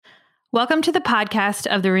Welcome to the podcast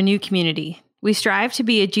of the Renew community. We strive to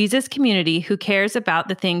be a Jesus community who cares about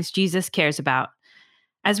the things Jesus cares about.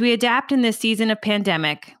 As we adapt in this season of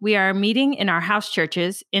pandemic, we are meeting in our house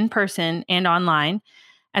churches, in person and online,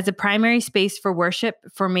 as a primary space for worship,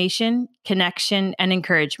 formation, connection, and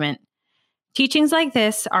encouragement. Teachings like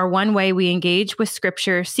this are one way we engage with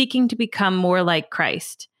Scripture, seeking to become more like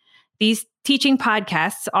Christ. These teaching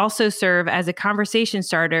podcasts also serve as a conversation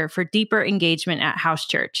starter for deeper engagement at house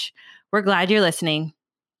church. We're glad you're listening.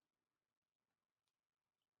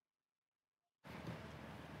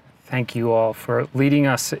 Thank you all for leading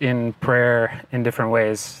us in prayer in different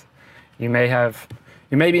ways. You may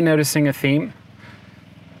be noticing a theme.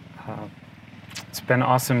 It's been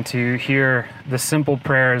awesome to hear the simple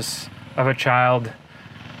prayers of a child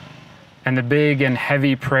and the big and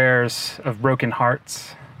heavy prayers of broken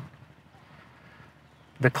hearts.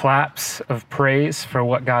 The claps of praise for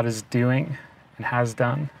what God is doing and has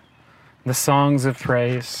done. The songs of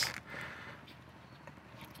praise.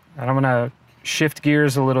 And I'm going to shift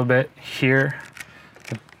gears a little bit here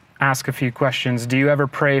to ask a few questions. Do you ever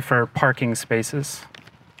pray for parking spaces?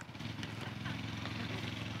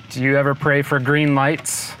 Do you ever pray for green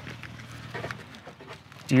lights?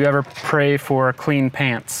 Do you ever pray for clean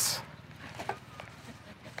pants?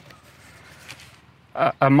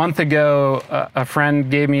 A month ago, a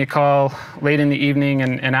friend gave me a call late in the evening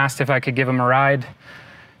and asked if I could give him a ride.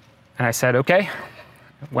 And I said, okay.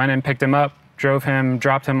 Went and picked him up, drove him,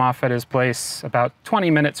 dropped him off at his place about 20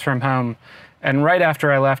 minutes from home. And right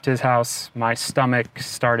after I left his house, my stomach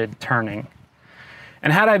started turning.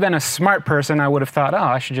 And had I been a smart person, I would have thought,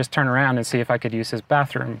 I should just turn around and see if I could use his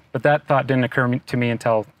bathroom. But that thought didn't occur to me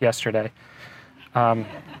until yesterday.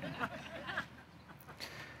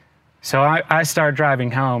 So I started driving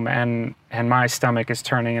home, and my stomach is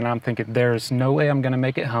turning, and I'm thinking, there's no way I'm going to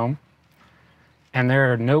make it home. And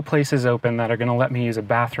there are no places open that are going to let me use a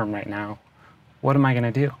bathroom right now. What am I going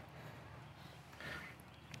to do?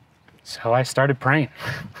 So I started praying.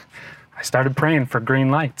 I started praying for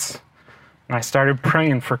green lights. And I started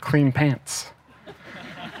praying for clean pants.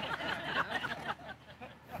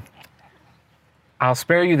 I'll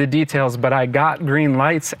spare you the details, but I got green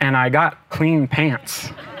lights and I got clean pants.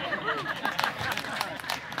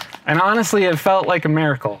 And honestly, it felt like a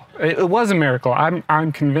miracle. It was a miracle.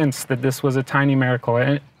 I'm convinced that this was a tiny miracle.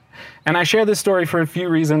 And I share this story for a few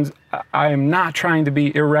reasons. I am not trying to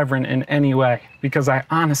be irreverent in any way, because I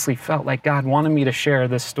honestly felt like God wanted me to share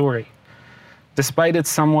this story. Despite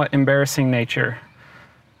its somewhat embarrassing nature,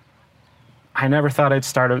 I never thought I'd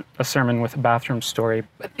start a sermon with a bathroom story,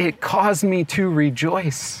 but it caused me to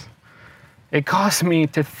rejoice. It caused me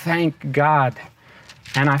to thank God.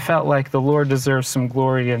 And I felt like the Lord deserves some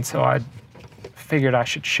glory, and so I figured I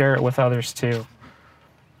should share it with others too.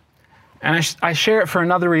 And I share it for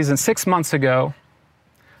another reason. 6 months ago,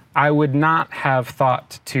 I would not have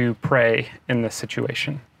thought to pray in this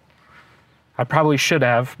situation. I probably should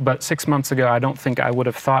have, but 6 months ago, I don't think I would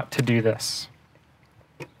have thought to do this.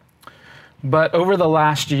 But over the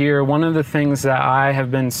last year, one of the things that I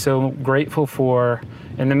have been so grateful for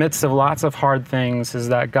in the midst of lots of hard things is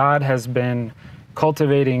that God has been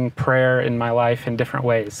cultivating prayer in my life in different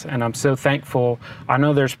ways. And I'm so thankful. I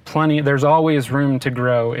know there's always room to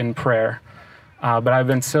grow in prayer. But I've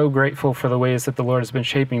been so grateful for the ways that the Lord has been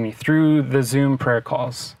shaping me through the Zoom prayer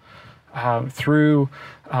calls, through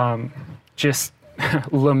just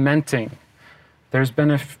lamenting. There's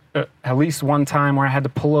been at least one time where I had to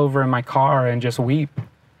pull over in my car and just weep.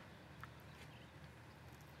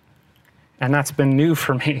 And that's been new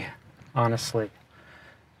for me, honestly.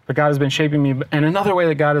 But God has been shaping me. And another way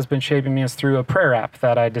that God has been shaping me is through a prayer app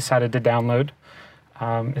that I decided to download.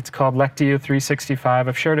 It's called Lectio 365.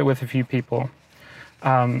 I've shared it with a few people.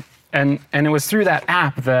 And it was through that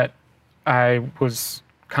app that I was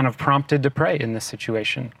kind of prompted to pray in this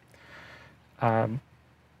situation.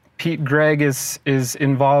 Pete Gregg is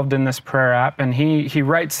involved in this prayer app, and he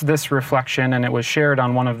writes this reflection, and it was shared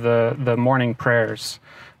on one of the morning prayers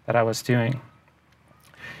that I was doing.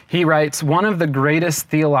 He writes, one of the greatest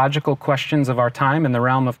theological questions of our time in the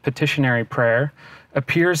realm of petitionary prayer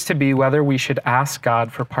appears to be whether we should ask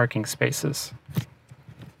God for parking spaces.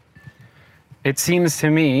 It seems to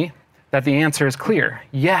me that the answer is clear.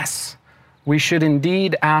 Yes, we should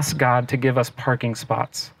indeed ask God to give us parking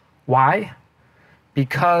spots. Why?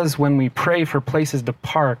 Because when we pray for places to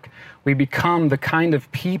park, we become the kind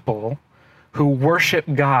of people who worship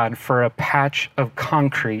God for a patch of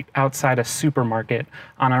concrete outside a supermarket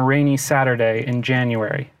on a rainy Saturday in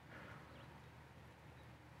January.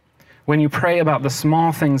 When you pray about the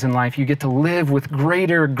small things in life, you get to live with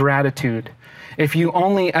greater gratitude. If you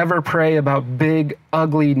only ever pray about big,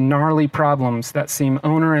 ugly, gnarly problems that seem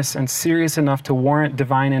onerous and serious enough to warrant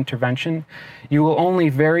divine intervention, you will only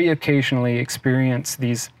very occasionally experience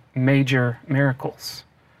these major miracles.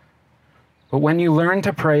 But when you learn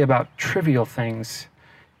to pray about trivial things,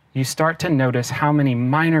 you start to notice how many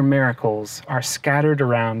minor miracles are scattered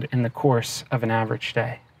around in the course of an average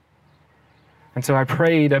day. And so I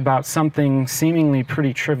prayed about something seemingly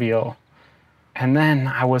pretty trivial, and then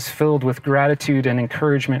I was filled with gratitude and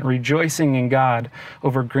encouragement, rejoicing in God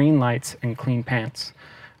over green lights and clean pants.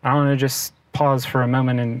 I want to just pause for a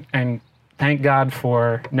moment and thank God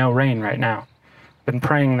for no rain right now. Been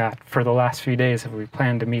praying that for the last few days as we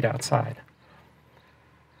plan to meet outside.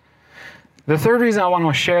 The third reason I want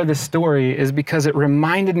to share this story is because it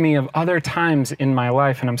reminded me of other times in my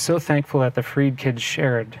life, and I'm so thankful that the Freed kids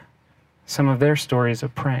shared some of their stories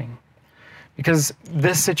of praying. Because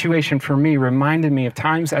this situation for me reminded me of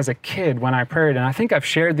times as a kid when I prayed, and I think I've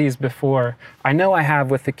shared these before. I know I have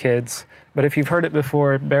with the kids, but if you've heard it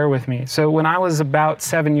before, bear with me. So when I was about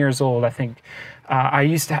 7 years old, I think,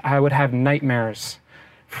 I would have nightmares,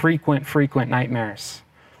 frequent nightmares.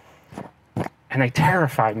 And they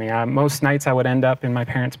terrified me. Most nights I would end up in my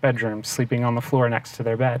parents' bedroom, sleeping on the floor next to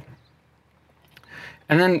their bed.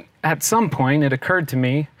 And then at some point it occurred to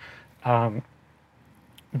me,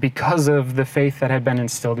 because of the faith that had been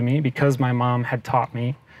instilled in me, because my mom had taught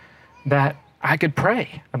me, that I could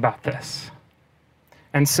pray about this.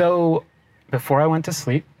 And so before I went to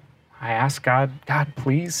sleep, I asked God,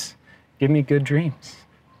 please give me good dreams.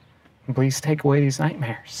 And please take away these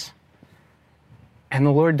nightmares. And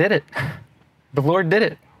the Lord did it. The Lord did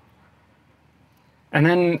it. And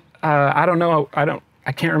then,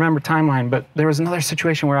 I can't remember timeline, but there was another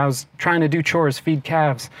situation where I was trying to do chores, feed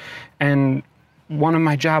calves, and one of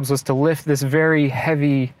my jobs was to lift this very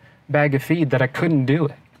heavy bag of feed that I couldn't do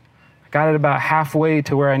it. I got it about halfway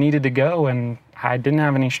to where I needed to go, and I didn't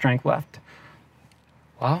have any strength left.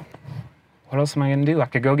 Well, what else am I going to do? I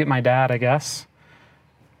could go get my dad, I guess.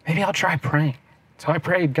 Maybe I'll try praying. So I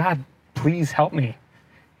prayed, God, please help me.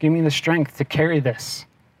 Give me the strength to carry this.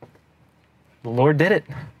 The Lord did it.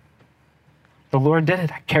 The Lord did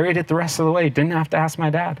it. I carried it the rest of the way. Didn't have to ask my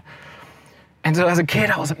dad. And so as a kid,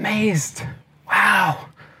 I was amazed. Wow,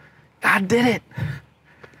 God did it.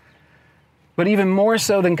 But even more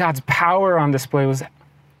so than God's power on display was,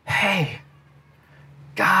 hey,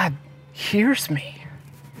 God hears me.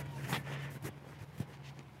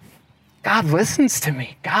 God listens to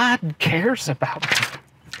me. God cares about me.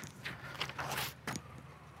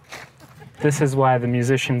 This is why the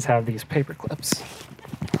musicians have these paper clips.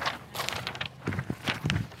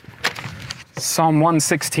 Psalm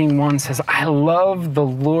 116:1 says, I love the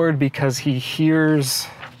Lord because he hears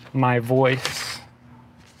my voice.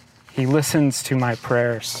 He listens to my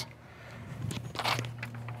prayers.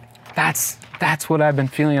 That's what I've been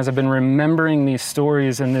feeling as I've been remembering these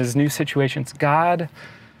stories and these new situations. God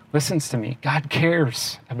listens to me. God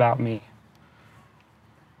cares about me.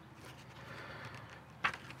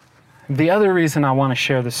 The other reason I want to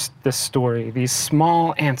share this story, these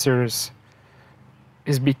small answers,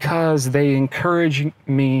 is because they encourage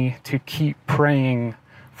me to keep praying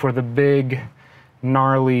for the big,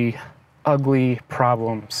 gnarly, ugly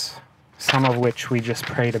problems, some of which we just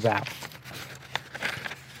prayed about.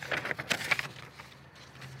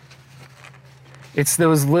 It's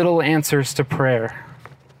those little answers to prayer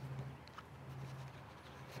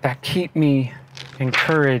that keep me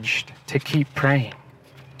encouraged to keep praying.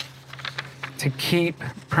 To keep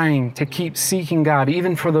praying, to keep seeking God,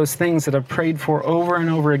 even for those things that I've prayed for over and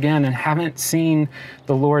over again and haven't seen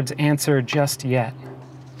the Lord's answer just yet.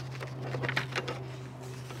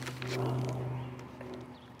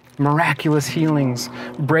 Miraculous healings,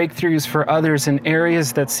 breakthroughs for others in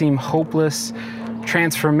areas that seem hopeless,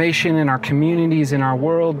 transformation in our communities, in our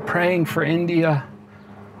world, praying for India,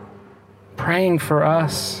 praying for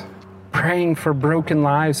us, praying for broken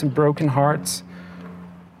lives and broken hearts.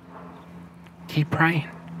 Keep praying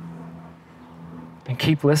and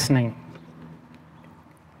keep listening.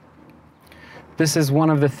 This is one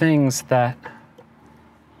of the things that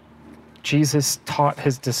Jesus taught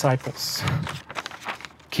his disciples.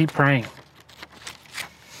 Keep praying.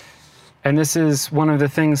 And this is one of the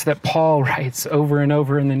things that Paul writes over and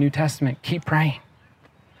over in the New Testament. Keep praying.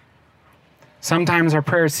 Sometimes our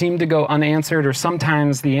prayers seem to go unanswered, or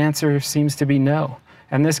sometimes the answer seems to be no.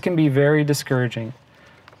 And this can be very discouraging.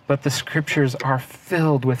 But the scriptures are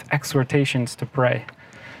filled with exhortations to pray.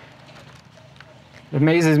 It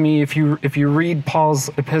amazes me if you read Paul's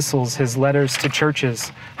epistles, his letters to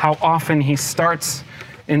churches, how often he starts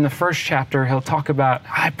in the first chapter, he'll talk about,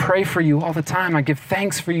 I pray for you all the time. I give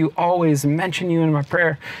thanks for you always, mention you in my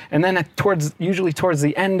prayer. And then usually towards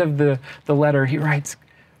the end of the letter, he writes,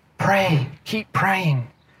 pray, keep praying.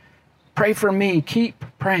 Pray for me, keep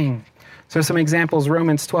praying. So some examples,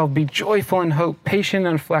 Romans 12, be joyful in hope, patient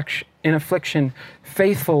in affliction,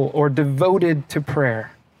 faithful or devoted to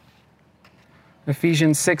prayer.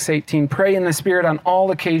 Ephesians 6:18, pray in the Spirit on all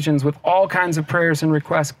occasions with all kinds of prayers and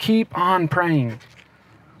requests. Keep on praying.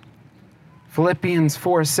 Philippians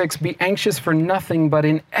 4:6, be anxious for nothing, but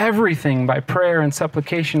in everything by prayer and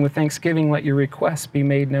supplication with thanksgiving, let your requests be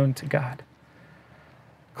made known to God.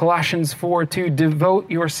 Colossians 4:2, devote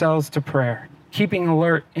yourselves to prayer, keeping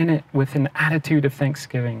alert in it with an attitude of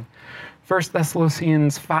thanksgiving. 1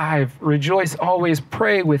 Thessalonians 5, rejoice always,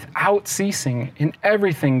 pray without ceasing, in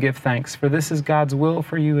everything give thanks, for this is God's will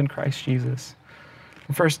for you in Christ Jesus.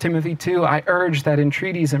 In 1 Timothy 2, I urge that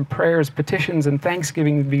entreaties and prayers, petitions and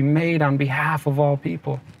thanksgiving be made on behalf of all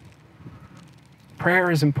people. Prayer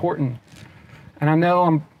is important. And I know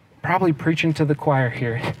I'm probably preaching to the choir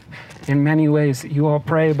here in many ways that you all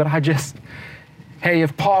pray, but hey,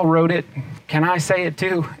 if Paul wrote it, can I say it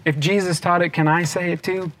too? If Jesus taught it, can I say it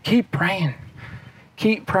too? Keep praying.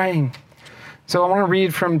 Keep praying. So I want to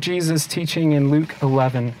read from Jesus' teaching in Luke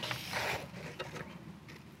 11.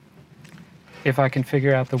 If I can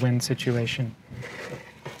figure out the wind situation.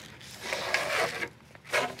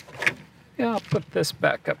 Yeah, I'll put this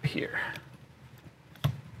back up here.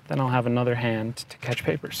 Then I'll have another hand to catch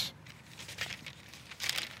papers.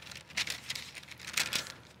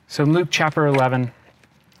 So Luke chapter 11.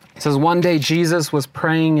 It says, one day Jesus was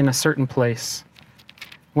praying in a certain place.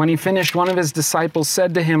 When he finished, one of his disciples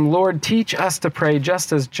said to him, Lord, teach us to pray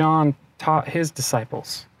just as John taught his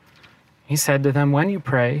disciples. He said to them, when you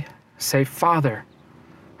pray, say, Father,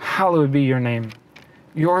 hallowed be your name.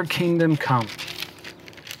 Your kingdom come.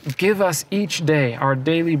 Give us each day our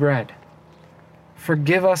daily bread.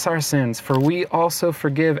 Forgive us our sins, for we also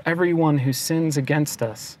forgive everyone who sins against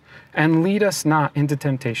us. And lead us not into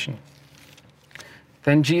temptation.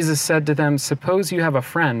 Then Jesus said to them, suppose you have a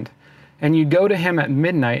friend, and you go to him at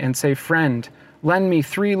midnight and say, Friend, lend me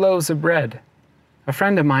 3 loaves of bread. A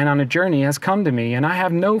friend of mine on a journey has come to me, and I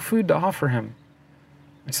have no food to offer him.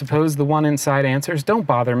 And suppose the one inside answers, Don't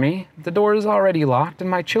bother me. The door is already locked, and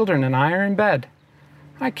my children and I are in bed.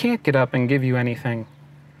 I can't get up and give you anything.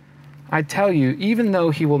 I tell you, even though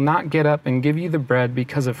he will not get up and give you the bread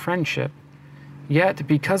because of friendship, yet,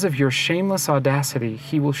 because of your shameless audacity,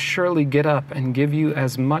 he will surely get up and give you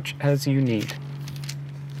as much as you need.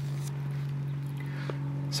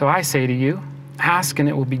 So I say to you, ask and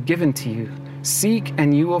it will be given to you. Seek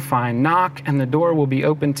and you will find. Knock and the door will be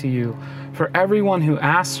opened to you. For everyone who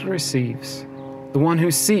asks receives. The one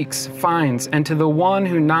who seeks finds. And to the one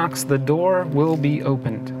who knocks, the door will be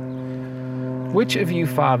opened. Which of you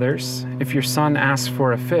fathers, if your son asks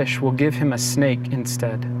for a fish, will give him a snake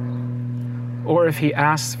instead? Or if he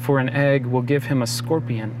asks for an egg, will give him a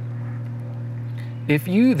scorpion? If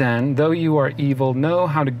you then, though you are evil, know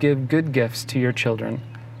how to give good gifts to your children,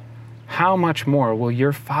 how much more will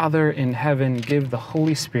your Father in heaven give the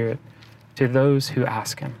Holy Spirit to those who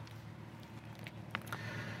ask him?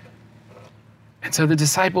 And so the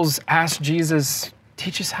disciples asked Jesus,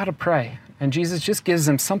 teach us how to pray. And Jesus just gives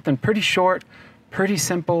them something pretty short, pretty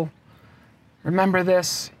simple. Remember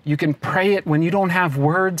this, you can pray it when you don't have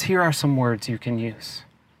words. Here are some words you can use.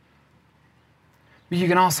 But you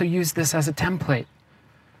can also use this as a template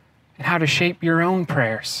in how to shape your own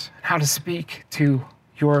prayers, how to speak to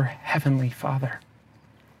your heavenly Father.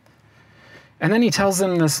 And then he tells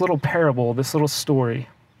them this little parable, this little story.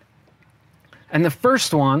 And the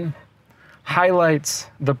first one highlights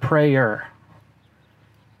the prayer.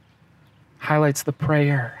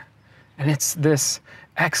 And it's this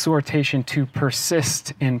exhortation to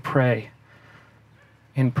persist in praying.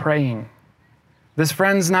 This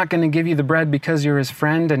friend's not going to give you the bread because you're his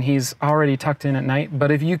friend and he's already tucked in at night.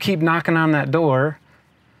 But if you keep knocking on that door,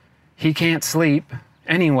 he can't sleep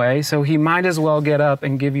anyway, so he might as well get up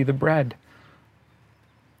and give you the bread.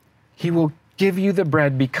 He will give you the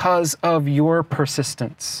bread because of your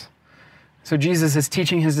persistence. So Jesus is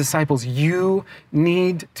teaching his disciples, you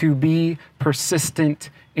need to be persistent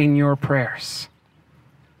in your prayers.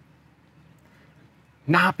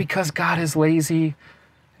 Not because God is lazy,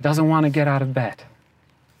 doesn't want to get out of bed,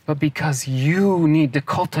 but because you need to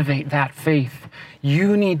cultivate that faith.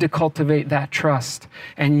 You need to cultivate that trust,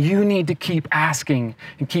 and you need to keep asking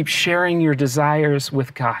and keep sharing your desires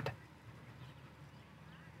with God.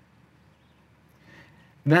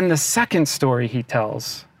 Then the second story he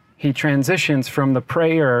tells, he transitions from the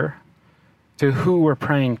prayer to who we're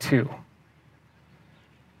praying to.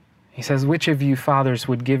 He says, which of you fathers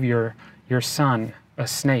would give your son a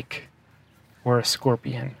snake or a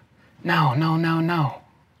scorpion? No, no, no, no.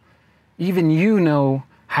 Even you know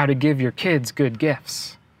how to give your kids good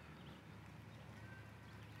gifts.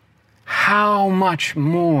 How much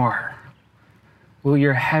more will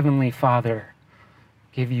your heavenly Father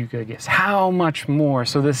give you good gifts? How much more?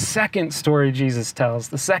 So the second story Jesus tells,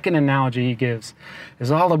 the second analogy he gives, is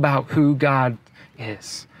all about who God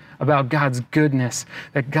is, about God's goodness,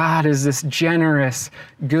 that God is this generous,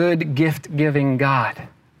 good, gift-giving God.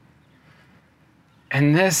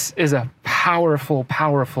 And this is a powerful,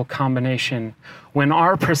 powerful combination. When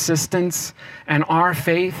our persistence and our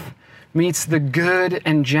faith meets the good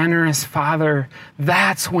and generous Father,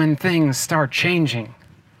 that's when things start changing.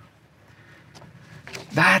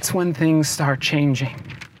 That's when things start changing.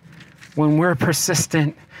 When we're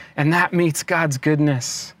persistent and that meets God's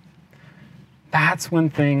goodness, that's when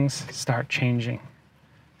things start changing.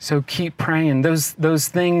 So keep praying. Those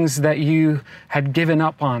things that you had given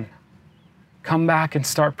up on, come back and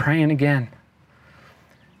start praying again.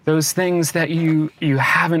 Those things that you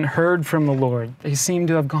haven't heard from the Lord, they seem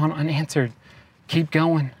to have gone unanswered. Keep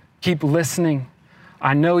going. Keep listening.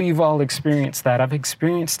 I know you've all experienced that. I've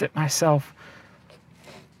experienced it myself.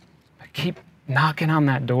 But keep knocking on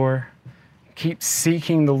that door. Keep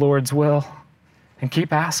seeking the Lord's will and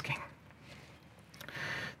keep asking.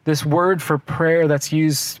 This word for prayer that's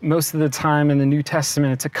used most of the time in the New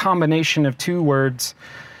Testament, it's a combination of two words.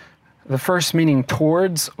 The first meaning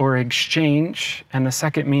towards or exchange, and the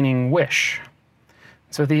second meaning wish.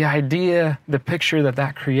 So the idea, the picture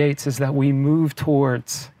that creates is that we move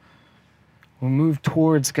towards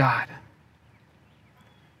God.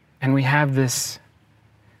 And we have this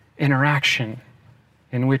interaction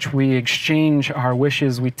in which we exchange our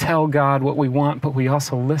wishes. We tell God what we want, but we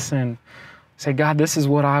also listen. Say, God, this is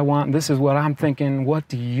what I want. This is what I'm thinking. What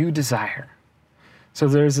do you desire? So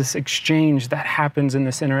there's this exchange that happens in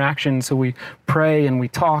this interaction. So we pray and we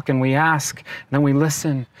talk and we ask, and then we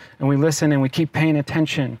listen and we keep paying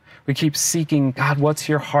attention. We keep seeking, God, what's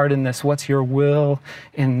your heart in this? What's your will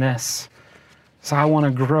in this? So I want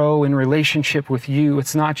to grow in relationship with you.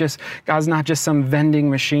 It's not just, God's not just some vending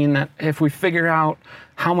machine that if we figure out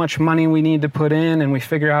how much money we need to put in and we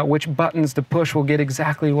figure out which buttons to push, we'll get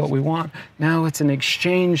exactly what we want. No, it's an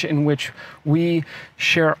exchange in which we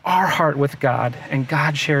share our heart with God and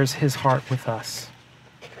God shares his heart with us.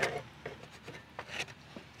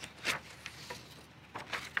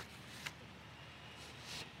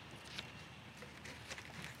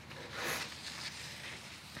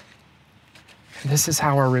 This is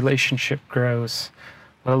how our relationship grows.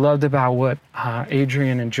 What I loved about what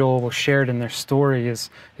Adrian and Joel shared in their story is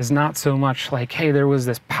not so much like, hey, there was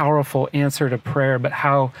this powerful answer to prayer, but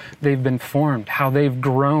how they've been formed, how they've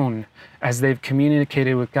grown as they've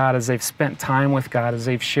communicated with God, as they've spent time with God, as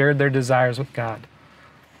they've shared their desires with God.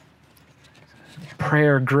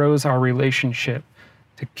 Prayer grows our relationship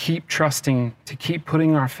to keep trusting, to keep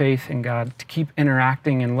putting our faith in God, to keep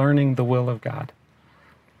interacting and learning the will of God.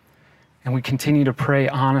 And we continue to pray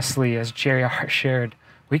honestly, as Jerry shared.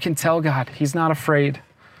 We can tell God he's not afraid.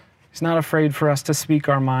 He's not afraid for us to speak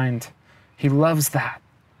our mind. He loves that,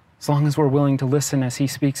 as long as we're willing to listen as he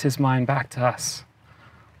speaks his mind back to us.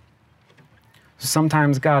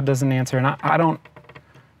 Sometimes God doesn't answer, and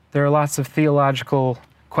there are lots of theological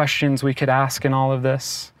questions we could ask in all of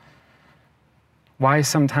this. Why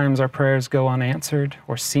sometimes our prayers go unanswered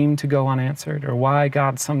or seem to go unanswered, or why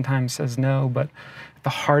God sometimes says no, but at the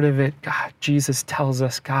heart of it, God, Jesus tells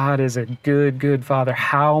us God is a good, good Father.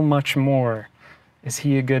 How much more is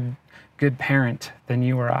he a good parent than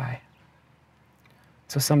you or I?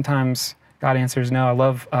 So sometimes God answers no. I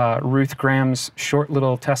love Ruth Graham's short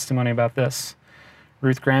little testimony about this.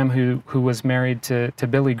 Ruth Graham, who was married to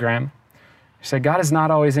Billy Graham, she said, God has not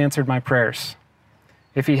always answered my prayers.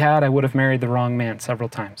 If he had, I would have married the wrong man several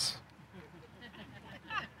times.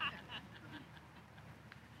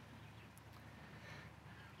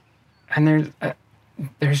 And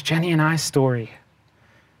there's Jenny and I's story.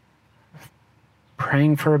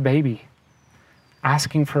 Praying for a baby,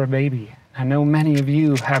 asking for a baby. I know many of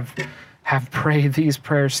you have prayed these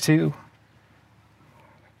prayers too.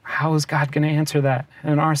 How is God going to answer that?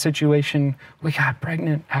 In our situation, we got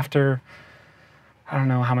pregnant after, I don't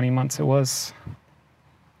know how many months it was.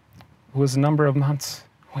 It was a number of months.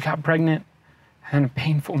 We got pregnant and a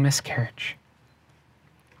painful miscarriage.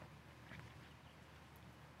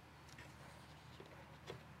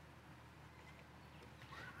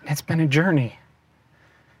 It's been a journey.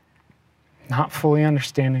 Not fully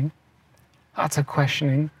understanding, lots of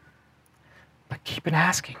questioning, but keep it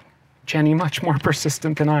asking. Jenny, much more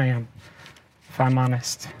persistent than I am. if I'm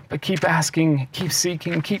honest. But keep asking, keep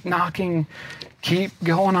seeking, keep knocking, keep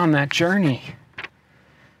going on that journey.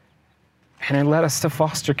 And it led us to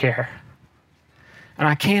foster care. And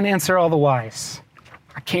I can't answer all the whys.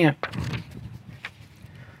 I can't.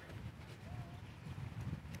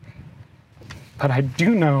 But I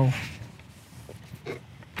do know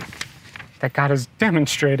that God has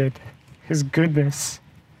demonstrated his goodness,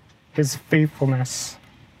 his faithfulness,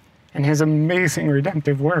 and his amazing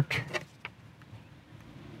redemptive work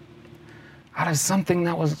out of something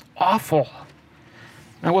that was awful,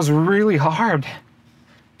 that was really hard.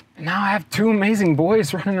 And now I have two amazing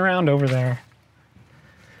boys running around over there.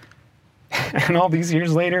 And all these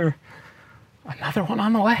years later, another one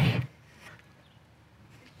on the way.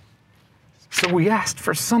 So we asked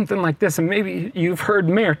for something like this, and maybe you've heard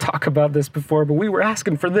Mayor talk about this before, but we were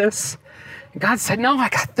asking for this. And God said, no, I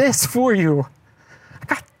got this for you. I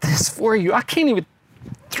got this for you. I can't even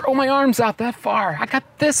throw my arms out that far. I got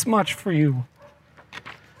this much for you.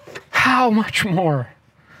 How much more?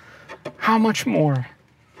 How much more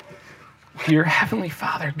will your Heavenly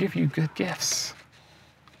Father give you good gifts?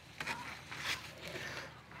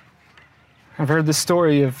 I've heard the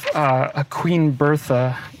story of a Queen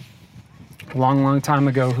Bertha a long, long time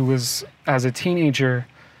ago who was, as a teenager,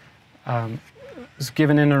 was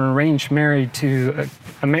given in an arranged marriage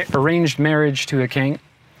to a king.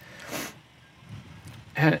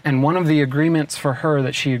 And one of the agreements for her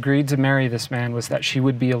that she agreed to marry this man was that she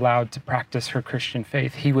would be allowed to practice her Christian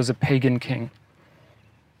faith. He was a pagan king.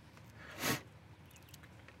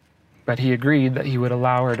 But he agreed that he would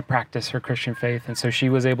allow her to practice her Christian faith. And so she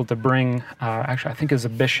was able to bring, actually, I think it was a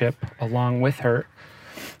bishop along with her.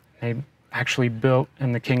 They actually built,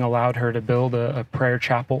 and the king allowed her to build a prayer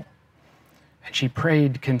chapel. And she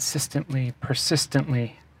prayed consistently,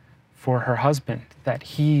 persistently for her husband, that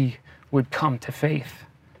he would come to faith.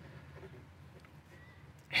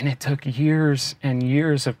 And it took years and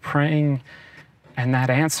years of praying, and that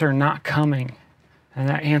answer not coming, and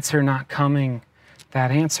that answer not coming,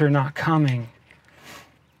 that answer not coming.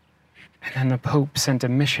 And then the Pope sent a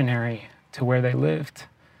missionary to where they lived.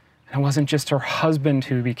 And it wasn't just her husband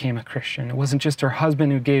who became a Christian. It wasn't just her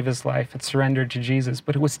husband who gave his life and surrendered to Jesus,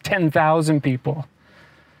 but it was 10,000 people.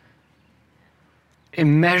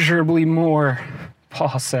 Immeasurably more,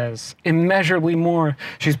 Paul says. Immeasurably more.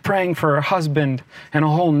 She's praying for her husband, and a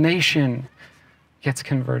whole nation gets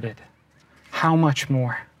converted. How much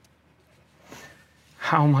more?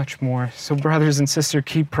 How much more? So brothers and sisters,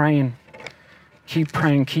 keep praying. Keep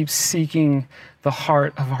praying. Keep seeking the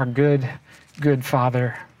heart of our good, good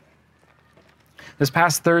Father. This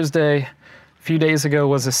past Thursday, a few days ago,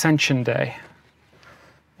 was Ascension Day.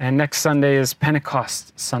 And next Sunday is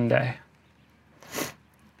Pentecost Sunday.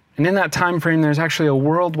 And in that time frame, there's actually a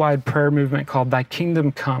worldwide prayer movement called Thy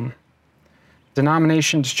Kingdom Come.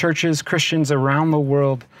 Denominations, churches, Christians around the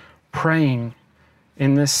world praying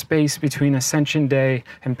in this space between Ascension Day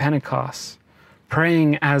and Pentecost,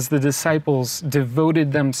 praying as the disciples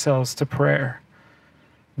devoted themselves to prayer,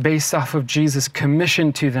 based off of Jesus'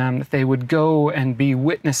 commission to them that they would go and be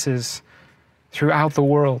witnesses throughout the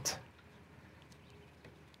world.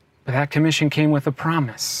 But that commission came with a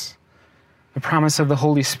promise of the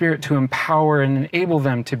Holy Spirit to empower and enable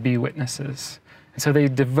them to be witnesses. And so they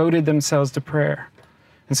devoted themselves to prayer.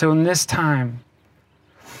 And so in this time,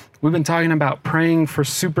 we've been talking about praying for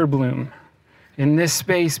super bloom. In this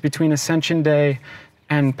space between Ascension Day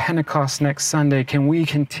and Pentecost next Sunday, can we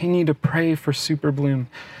continue to pray for super bloom,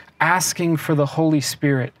 asking for the Holy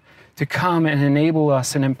Spirit to come and enable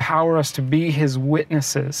us and empower us to be his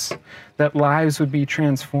witnesses, that lives would be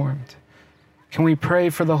transformed? Can we pray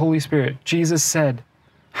for the Holy Spirit? Jesus said,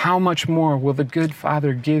 how much more will the good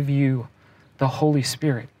Father give you the Holy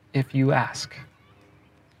Spirit if you ask?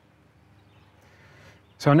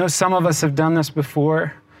 So I know some of us have done this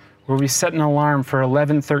before, where we set an alarm for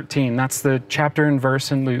 11:13. That's the chapter and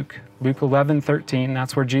verse in Luke. Luke 11:13,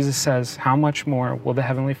 that's where Jesus says, how much more will the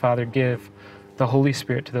Heavenly Father give the Holy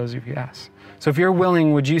Spirit to those of you who ask? So if you're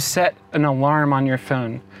willing, would you set an alarm on your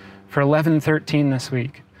phone for 11:13 this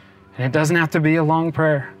week? And it doesn't have to be a long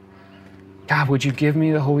prayer. God, would you give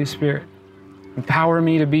me the Holy Spirit? Empower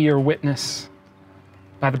me to be your witness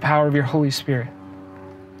by the power of your Holy Spirit.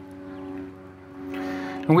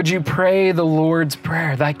 And would you pray the Lord's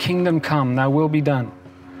Prayer, thy kingdom come, thy will be done?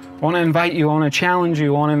 I want to invite you, I want to challenge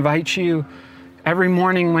you, I want to invite you every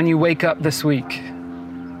morning when you wake up this week.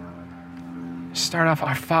 Start off,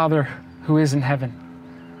 our Father who is in heaven,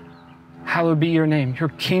 hallowed be your name. Your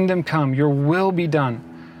kingdom come, your will be done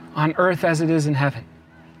on earth as it is in heaven.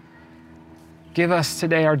 Give us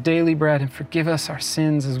today our daily bread and forgive us our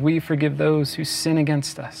sins as we forgive those who sin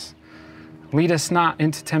against us. Lead us not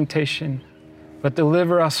into temptation, but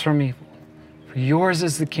deliver us from evil. For yours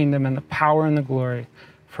is the kingdom and the power and the glory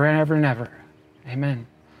forever and ever. Amen.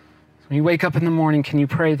 So when you wake up in the morning, can you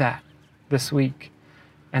pray that this week?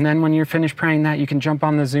 And then when you're finished praying that, you can jump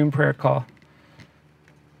on the Zoom prayer call.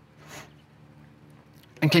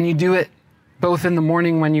 And can you do it both in the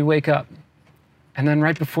morning when you wake up and then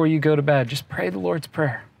right before you go to bed? Just pray the Lord's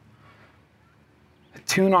Prayer.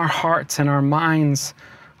 Attune our hearts and our minds,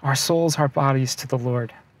 our souls, our bodies to the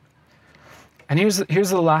Lord. And here's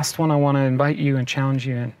the last one I want to invite you and challenge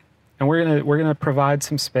you in. And we're gonna provide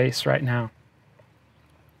some space right now.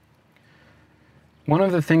 One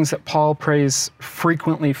of the things that Paul prays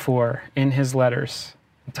frequently for in his letters,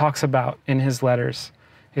 talks about in his letters,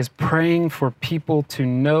 is praying for people to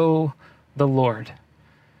know the Lord.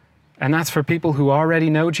 And that's for people who already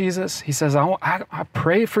know Jesus. He says, I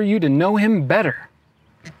pray for you to know him better.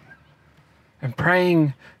 And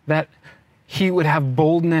praying that he would have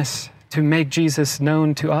boldness to make Jesus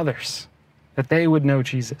known to others, that they would know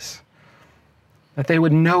Jesus, that they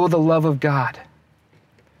would know the love of God,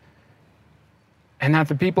 and that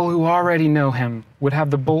the people who already know him would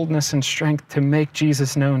have the boldness and strength to make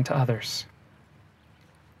Jesus known to others.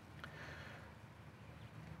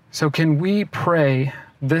 So can we pray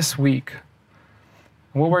this week?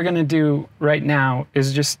 What we're going to do right now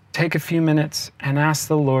is just take a few minutes and ask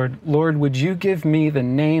the Lord, Lord, would you give me the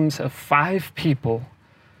names of 5 people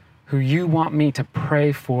who you want me to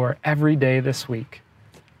pray for every day this week?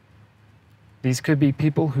 These could be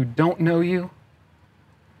people who don't know you.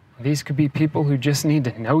 These could be people who just need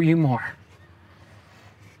to know you more.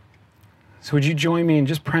 So would you join me in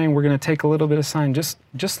just praying? We're going to take a little bit of time.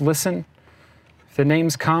 Just listen. If the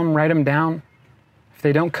names come, write them down. If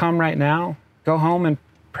they don't come right now, go home and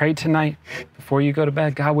pray tonight before you go to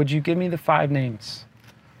bed. God, would you give me the 5 names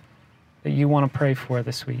that you want to pray for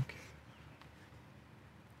this week?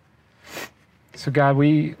 So God,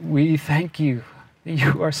 we thank you that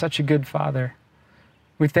you are such a good Father.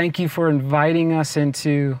 We thank you for inviting us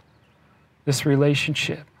into this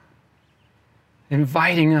relationship,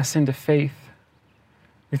 inviting us into faith.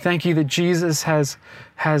 We thank you that Jesus has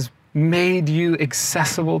made you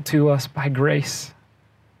accessible to us by grace.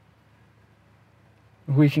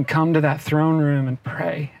 We can come to that throne room and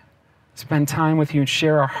pray, spend time with you and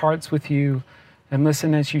share our hearts with you, and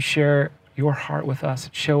listen as you share your heart with us.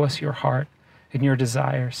 Show us your heart and your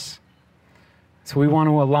desires. So we want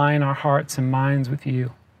to align our hearts and minds with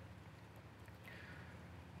you.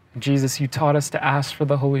 And Jesus, you taught us to ask for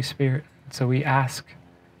the Holy Spirit. So we ask,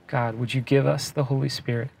 God, would you give us the Holy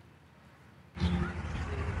Spirit?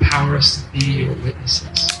 Empower us to be your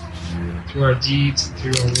witnesses through our deeds and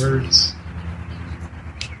through our words.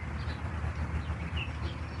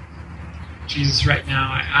 Jesus, right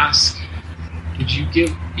now I ask, could you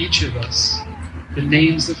give each of us the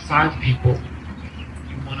names of 5 people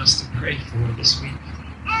you want us to pray for this week?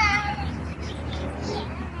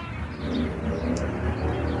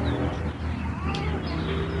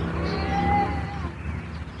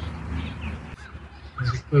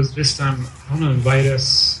 As we close this time, I want to invite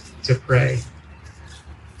us to pray.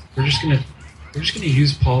 We're just gonna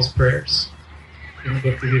use Paul's prayers in the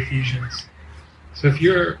book of Ephesians. So if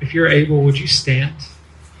you're able, would you stand?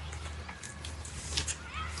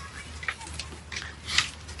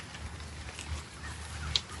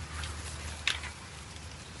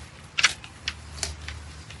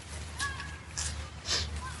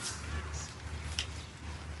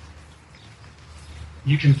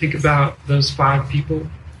 You can think about those 5 people,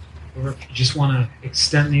 or if you just want to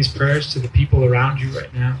extend these prayers to the people around you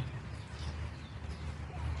right now.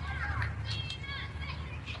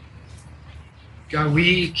 God,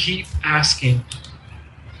 we keep asking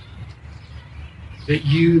that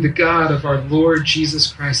you, the God of our Lord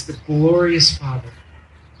Jesus Christ, the glorious Father,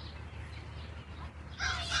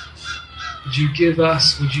 would you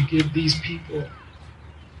give these people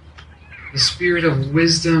the spirit of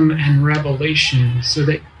wisdom and revelation so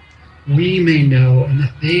that we may know and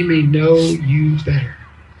that they may know you better.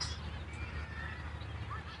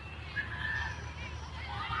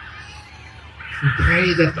 We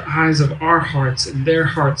pray that the eyes of our hearts and their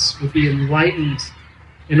hearts will be enlightened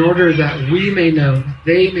in order that we may know,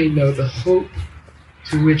 they may know the hope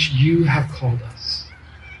to which you have called us,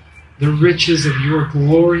 the riches of your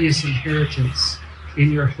glorious inheritance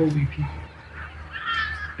in your holy people,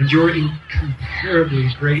 and your incomparably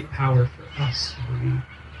great power for us to believe.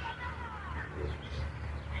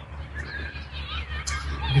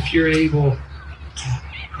 And if you're able,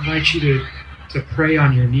 I invite you to pray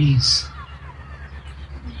on your knees.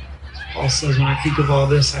 Paul says, when I think of all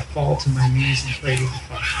this, I fall to my knees and pray to the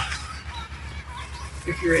Father.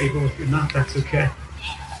 If you're able, if you're not, that's okay.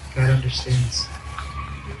 God understands.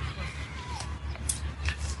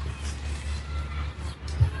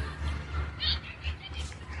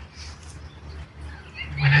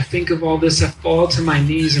 When I think of all this, I fall to my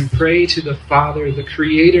knees and pray to the Father, the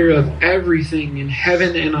creator of everything in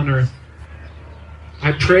heaven and on earth.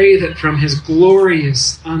 I pray that from his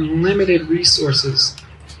glorious, unlimited resources,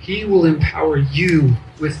 he will empower you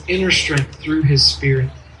with inner strength through his Spirit.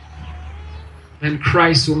 Then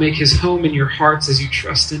Christ will make his home in your hearts as you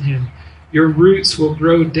trust in him. Your roots will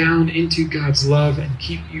grow down into God's love and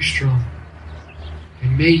keep you strong.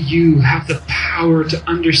 And may you have the power to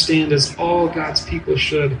understand, as all God's people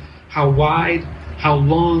should, how wide, how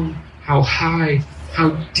long, how high, how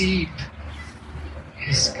deep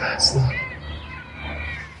is God's love.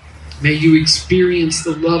 May you experience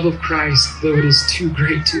the love of Christ, though it is too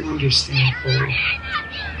great to understand fully.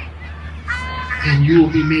 Then you will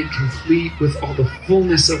be made complete with all the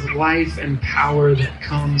fullness of life and power that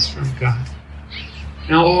comes from God.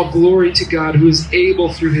 Now all glory to God, who is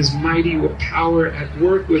able through his mighty power at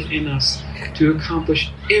work within us to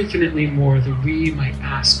accomplish infinitely more than we might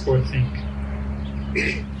ask or think.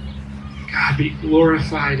 God be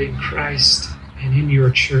glorified in Christ and in your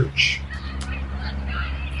church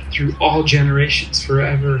through all generations,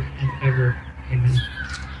 forever and ever. Amen.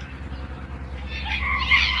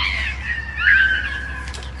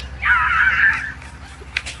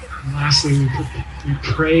 And lastly, we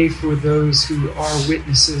pray for those who are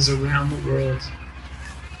witnesses around the world.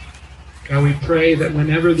 God, we pray that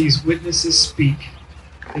whenever these witnesses speak,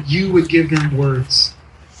 that you would give them words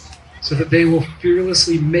so that they will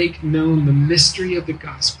fearlessly make known the mystery of the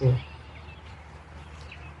gospel.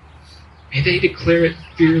 May they declare it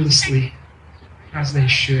fearlessly, as they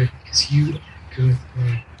should, because you are good,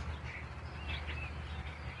 Lord.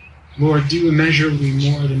 Lord, do immeasurably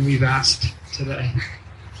more than we've asked today.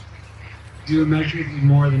 Do immeasurably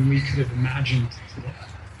more than we could have imagined today.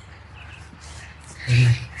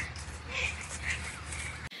 Amen.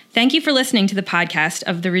 Thank you for listening to the podcast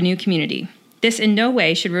of the Renew community. This in no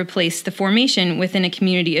way should replace the formation within a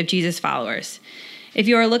community of Jesus followers. If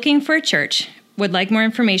you are looking for a church, would like more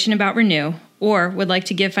information about Renew, or would like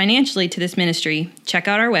to give financially to this ministry, check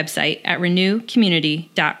out our website at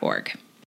renewcommunity.org.